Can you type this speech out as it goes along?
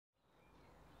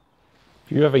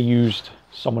If you ever used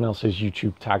someone else's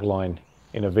YouTube tagline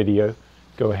in a video,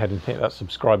 go ahead and hit that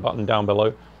subscribe button down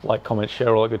below. Like, comment,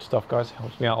 share, all that good stuff, guys. It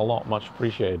helps me out a lot, much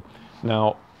appreciated.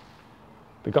 Now,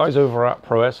 the guys over at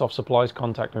Pro Airsoft Supplies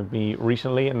contacted me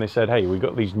recently and they said, hey, we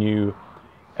got these new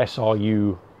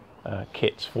SRU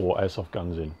kits for airsoft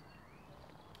guns in.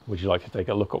 Would you like to take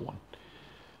a look at one?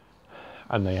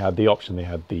 And they had the option, they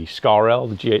had the SCAR-L,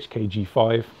 the GHK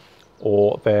G5,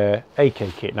 or their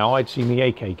AK kit. Now, I'd seen the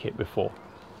AK kit before.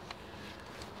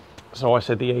 So I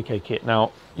said the AK kit.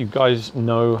 Now, you guys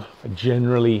know I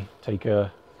generally take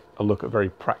a look at very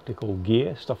practical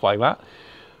gear, stuff like that,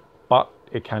 but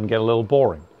it can get a little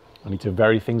boring. I need to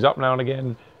vary things up now and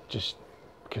again, just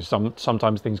because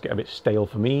sometimes things get a bit stale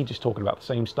for me, just talking about the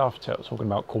same stuff, talking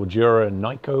about Cordura and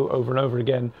Nyko over and over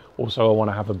again. Also, I want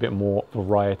to have a bit more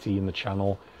variety in the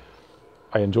channel.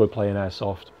 I enjoy playing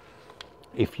airsoft.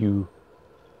 If you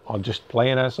are just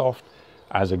playing airsoft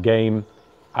as a game,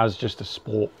 as just a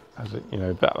sport, as a, you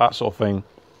know, that sort of thing,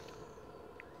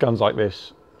 guns like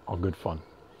this are good fun.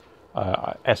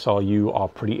 SRU are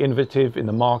pretty innovative in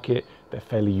the market. They're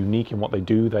fairly unique in what they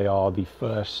do. They are the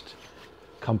first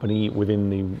company within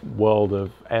the world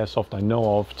of airsoft I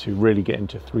know of to really get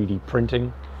into 3D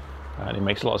printing, and it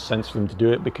makes a lot of sense for them to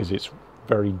do it because it's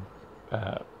very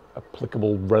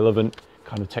applicable, relevant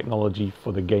kind of technology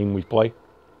for the game we play.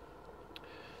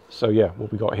 So yeah, what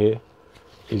we got here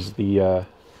is the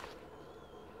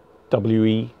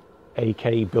WE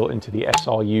AK built into the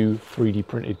SRU 3D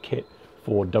printed kit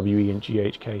for WE and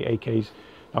GHK AKs.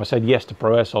 Now, I said yes to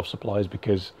Pro Airsoft Supplies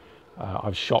because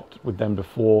I've shopped with them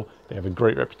before. They have a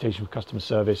great reputation for customer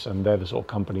service, and they're the sort of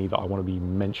company that I want to be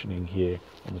mentioning here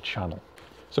on the channel.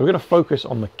 So we're going to focus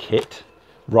on the kit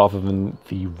rather than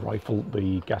the rifle,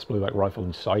 the gas blowback rifle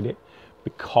inside it,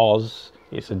 because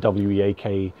it's a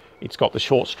WEAK. It's got the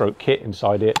short stroke kit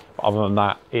inside it, but other than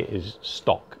that, it is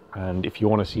stock. And if you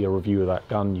want to see a review of that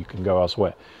gun, you can go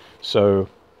elsewhere. So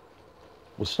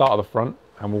we'll start at the front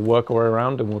and we'll work our way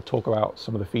around and we'll talk about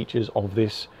some of the features of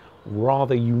this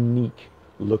rather unique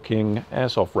looking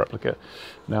airsoft replica.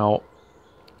 Now,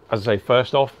 as I say,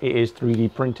 first off, it is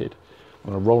 3D printed.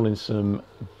 I'm going to roll in some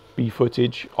B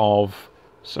footage of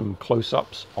some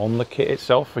close-ups on the kit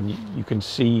itself, and you can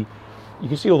see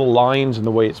all the lines and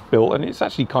the way it's built, and it's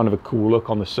actually kind of a cool look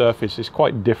on the surface. It's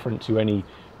quite different to any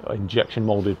injection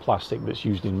molded plastic that's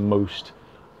used in most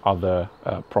other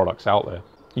products out there.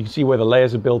 You can see where the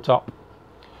layers are built up.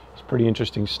 It's pretty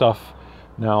interesting stuff.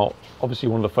 Now, obviously,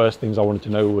 one of the first things I wanted to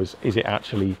know was, is it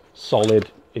actually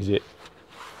solid? Is it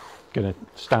going to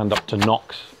stand up to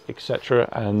knocks, etc.?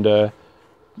 And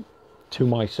to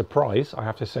my surprise, I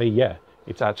have to say, yeah,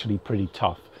 it's actually pretty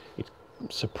tough. It's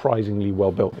surprisingly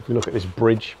well built. If you look at this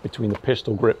bridge between the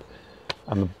pistol grip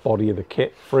and the body of the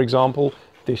kit, for example,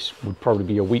 this would probably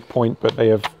be a weak point, but they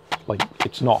have, like,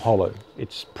 it's not hollow.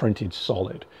 It's printed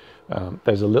solid.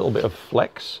 There's a little bit of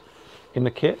flex in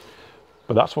the kit,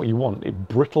 but that's what you want.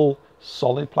 Brittle,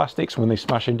 solid plastics, when they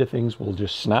smash into things, will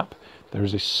just snap. There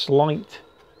is a slight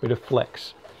bit of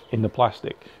flex in the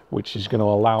plastic, which is going to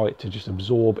allow it to just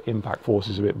absorb impact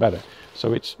forces a bit better.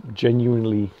 So it's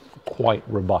genuinely quite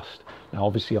robust. Now,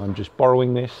 obviously, I'm just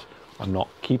borrowing this. I'm not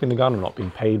keeping the gun. I'm not being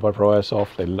paid by Pro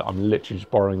Airsoft. I'm literally just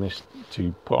borrowing this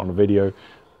to put on a video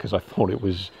because I thought it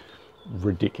was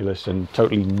ridiculous and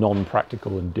totally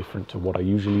non-practical and different to what I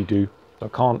usually do. I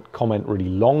can't comment really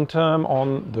long term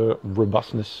on the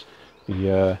robustness,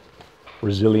 the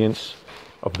resilience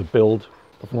of the build.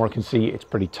 But from what I can see, it's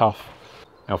pretty tough.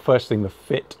 Now, first thing, the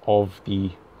fit of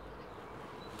the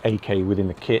AK within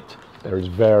the kit, there is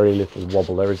very little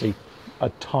wobble. There is a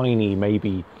tiny,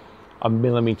 maybe a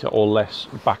millimeter or less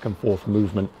back and forth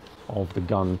movement of the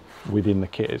gun within the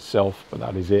kit itself, but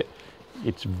that is it.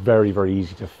 It's very, very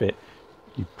easy to fit.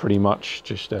 You pretty much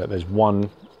just, there's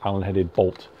one Allen-headed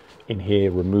bolt in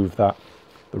here, remove that,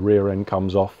 the rear end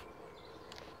comes off.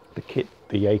 The kit,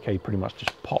 the AK pretty much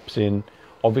just pops in.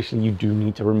 Obviously, you do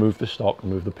need to remove the stock,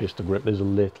 remove the pistol grip. There's a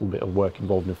little bit of work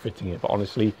involved in fitting it, but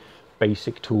honestly,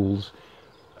 basic tools,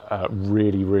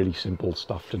 really, really simple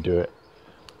stuff to do it.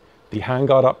 The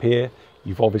handguard up here,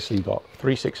 you've obviously got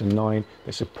 3, 6, and 9.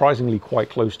 They're surprisingly quite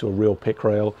close to a real pick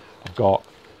rail. I've got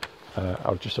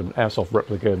just an airsoft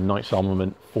replica Knights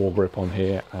Armament foregrip on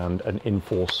here and an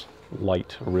Inforce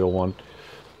light, a real one.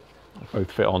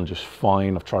 Both fit on just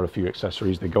fine. I've tried a few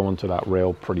accessories. They go onto that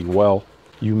rail pretty well.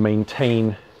 You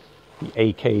maintain the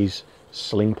AK's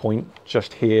sling point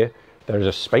just here. There's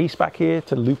a space back here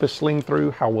to loop a sling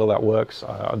through. How well that works,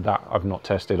 that I've not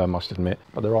tested, I must admit.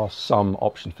 But there are some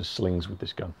options for slings with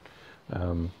this gun.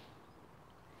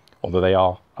 Although they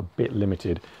are a bit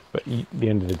limited. But at the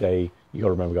end of the day, You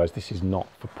gotta remember, guys, this is not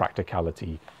for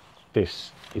practicality.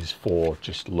 This is for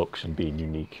just looks and being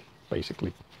unique,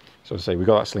 basically. So as I say, we've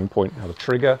got that sling point. Now the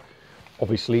trigger,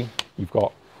 obviously, you've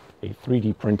got a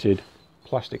 3D printed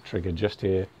plastic trigger just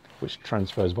here, which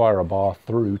transfers via a bar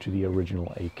through to the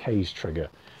original AK's trigger.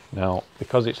 Now,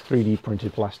 because it's 3D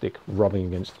printed plastic rubbing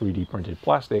against 3D printed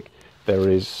plastic, there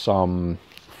is some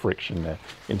friction there.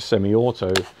 In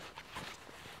semi-auto,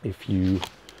 if you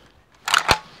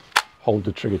hold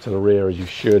the trigger to the rear as you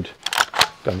should,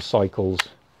 done cycles,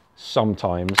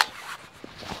 sometimes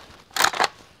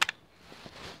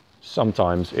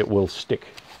it will stick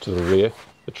to the rear,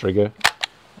 the trigger.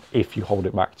 If you hold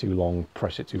it back too long,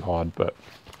 press it too hard, but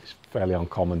it's fairly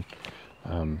uncommon.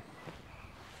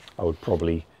 I would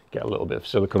probably get a little bit of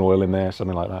silicone oil in there,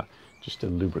 something like that, just to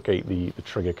lubricate the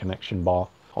trigger connection bar.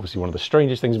 Obviously, one of the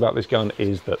strangest things about this gun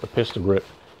is that the pistol grip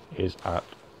is at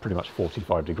pretty much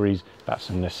 45 degrees. That's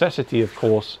a necessity, of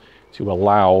course, to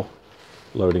allow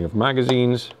loading of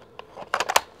magazines,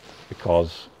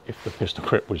 because if the pistol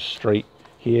grip was straight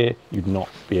here, you'd not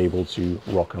be able to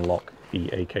rock and lock the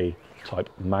AK type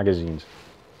magazines.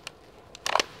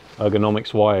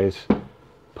 Ergonomics wise,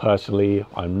 personally,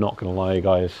 I'm not gonna lie,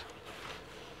 guys,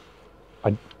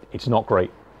 it's not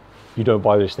great. You don't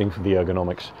buy this thing for the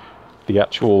ergonomics.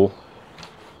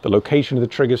 The location of the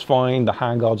trigger's fine, the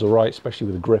handguards are right, especially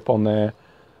with the grip on there,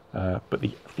 but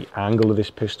the angle of this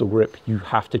pistol grip, you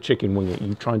have to chicken wing it.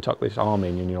 You try and tuck this arm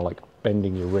in and you're like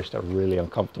bending your wrist at a really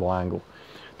uncomfortable angle.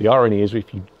 The irony is,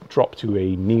 if you drop to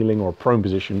a kneeling or a prone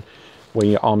position when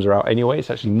your arms are out anyway, it's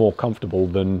actually more comfortable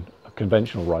than a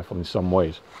conventional rifle in some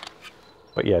ways.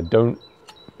 But yeah, don't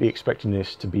be expecting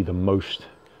this to be the most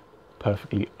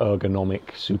perfectly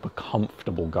ergonomic, super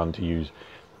comfortable gun to use.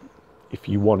 If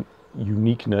you want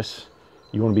uniqueness,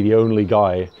 you want to be the only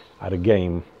guy at a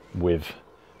game with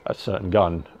a certain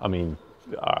gun. I mean,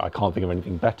 I can't think of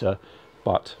anything better,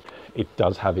 but it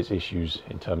does have its issues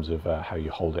in terms of how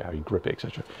you hold it, how you grip it,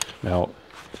 etc. Now,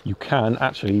 you can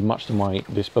actually, much to my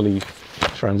disbelief,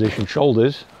 transition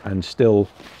shoulders and still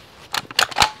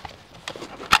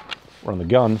run the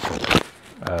gun.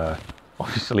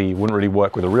 Obviously, it wouldn't really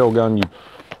work with a real gun. You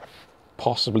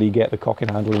possibly get the cocking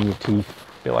handle in your teeth,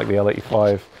 a bit like the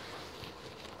L85.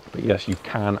 But yes, you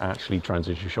can actually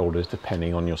transition shoulders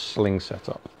depending on your sling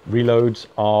setup. Reloads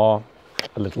are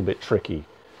a little bit tricky,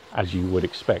 as you would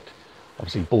expect.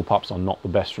 Obviously, bullpups are not the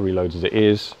best reloads as it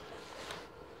is.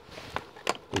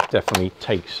 It definitely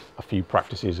takes a few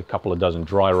practices, a couple of dozen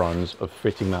dry runs of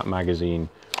fitting that magazine,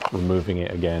 removing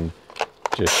it again,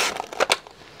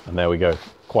 and there we go.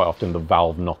 Quite often the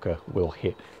valve knocker will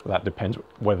hit. That depends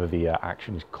whether the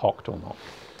action is cocked or not.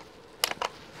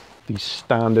 The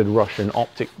standard Russian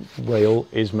optic rail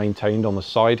is maintained on the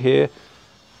side here.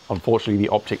 Unfortunately, the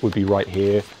optic would be right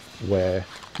here where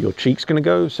your cheek's going to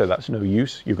go, so that's no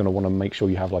use. You're going to want to make sure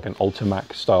you have like an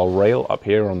Ultimac style rail up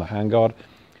here on the handguard.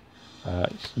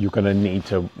 You're going to need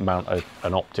to mount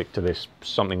an optic to this,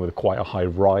 something with quite a high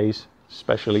rise,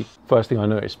 especially. First thing I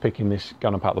noticed picking this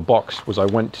gun up out of the box was I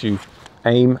went to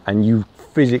aim, and you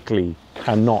physically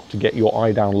cannot get your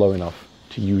eye down low enough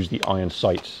to use the iron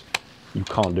sights. You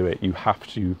can't do it. You have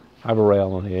to have a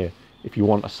rail on here. If you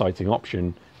want a sighting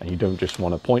option and you don't just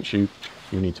want a point shoot,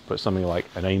 you need to put something like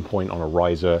an aim point on a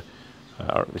riser.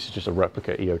 This is just a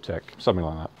replica EOTech, something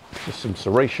like that. There's some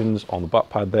serrations on the butt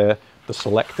pad there. The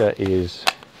selector is,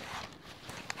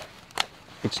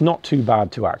 it's not too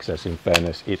bad to access, in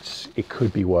fairness. It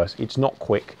could be worse. It's not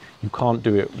quick. You can't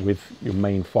do it with your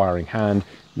main firing hand.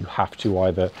 You have to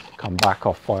either come back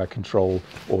off fire control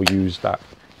or use that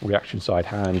reaction side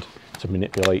hand to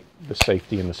manipulate the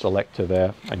safety in the selector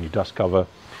there and your dust cover.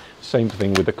 Same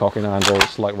thing with the cocking handle.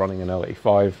 It's like running an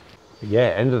L85. But yeah,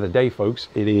 end of the day, folks,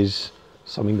 it is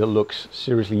something that looks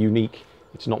seriously unique.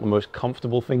 It's not the most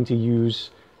comfortable thing to use,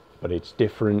 but it's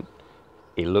different.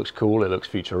 It looks cool, it looks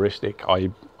futuristic. I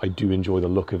do enjoy the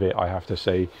look of it, I have to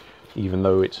say, even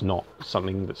though it's not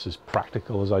something that's as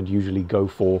practical as I'd usually go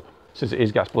for. Since it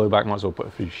is gas blowback, might as well put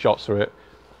a few shots through it.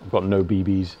 I've got no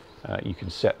BBs. You can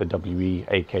set the WE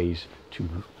AKs to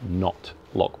not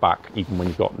lock back, even when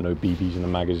you've got no BBs in the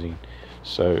magazine.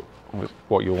 So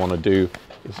what you'll want to do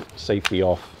is safety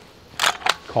off,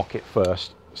 cock it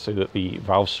first so that the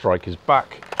valve strike is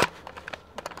back.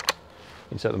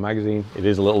 Insert the magazine. It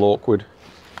is a little awkward.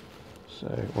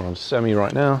 So we're on semi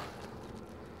right now.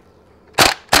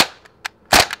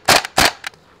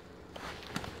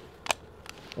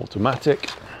 Automatic.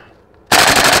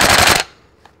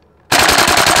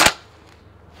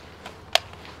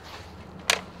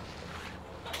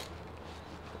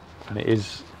 And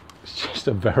it's just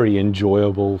a very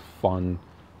enjoyable, fun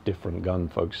different gun,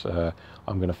 folks.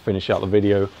 I'm going to finish out the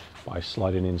video by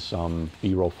sliding in some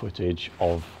B-roll footage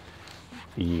of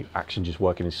the action just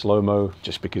working in slow-mo,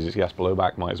 just because it's gas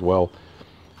blowback, might as well.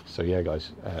 So yeah,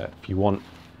 guys, if you want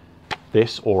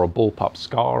this or a bullpup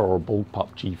Scar or a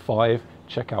bullpup G5,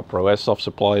 check out Pro Airsoft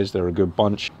Supplies. They're a good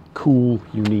bunch. Cool,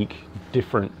 unique,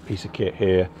 different piece of kit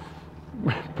here.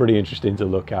 Pretty interesting to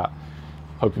look at.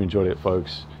 Hope you enjoyed it,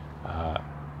 folks.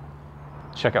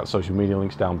 Check out the social media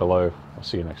links down below. I'll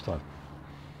see you next time.